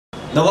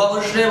નવા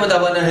વર્ષને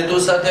વધાવવાના હેતુ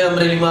સાથે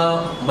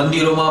અમરેલીમાં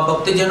મંદિરોમાં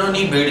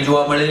ભક્તજનોની ભીડ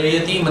જોવા મળેલી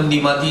હતી।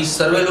 મંદિરમાંથી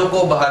સર્વે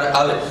લોકો બહાર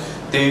આવે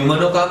તેવી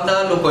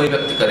મનોકામના લોકોએ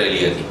વ્યક્ત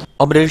કરેલી હતી।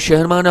 અમરેલી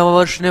શહેરમાં નવા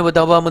વર્ષને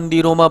વધાવવા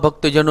મંદિરોમાં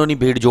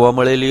ભક્તજનોની ભીડ જોવા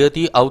મળેલી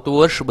હતી। આવતું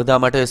વર્ષ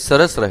બધા માટે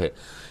સરસ રહે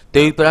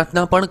તેવી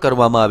પ્રાર્થના પણ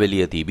કરવામાં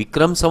આવેલી હતી।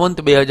 વિક્રમ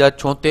સંવત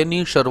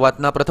 2076ની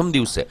શરૂઆતના પ્રથમ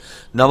દિવસે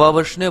નવા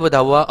વર્ષને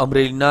વધાવવા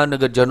અમરેલીના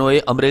નગરજનોએ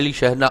અમરેલી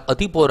શહેરના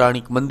અતિ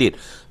પૌરાણિક મંદિર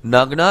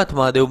નાગનાથ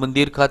મહાદેવ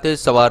મંદિર ખાતે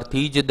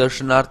સવારથી જ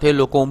દર્શનાર્થે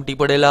લોકો ઉમટી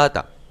પડેલા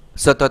હતા।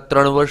 સતત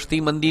 3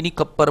 વર્ષથી મંદિરની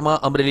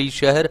ખપ્પરમાં અમરેલી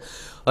શહેર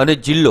અને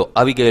જિલ્લો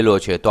આવી ગયેલો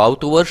છે, તો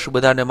આવતું વર્ષ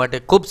બધાને માટે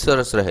ખૂબ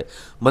સરસ રહે,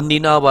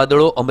 મંદિરના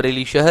વાદળો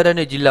અમરેલી શહેર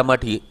અને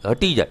જિલ્લામાંથી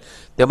હટી જાય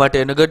તે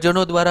માટે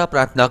નગરજનો દ્વારા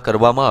પ્રાર્થના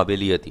કરવામાં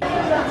આવેલી હતી।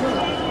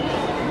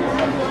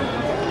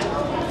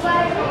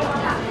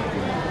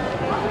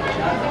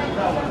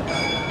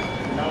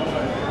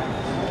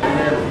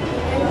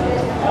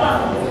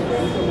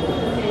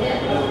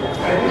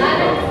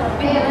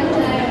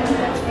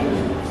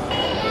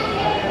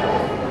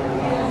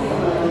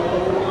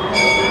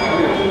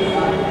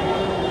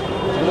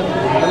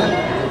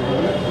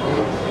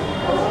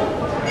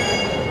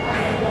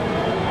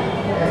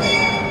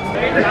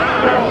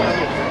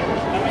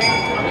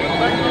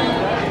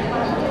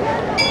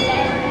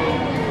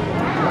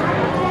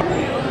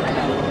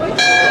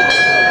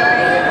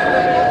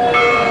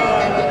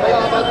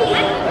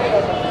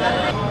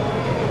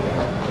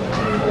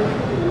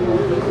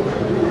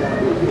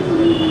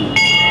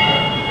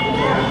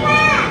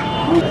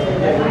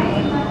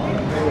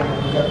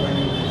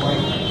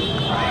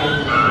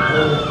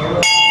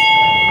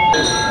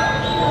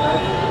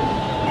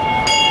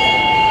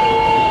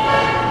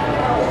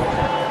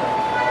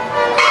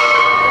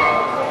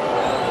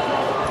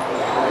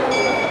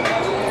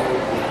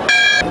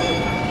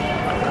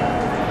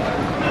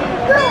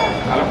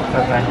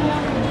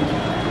 Bye-bye.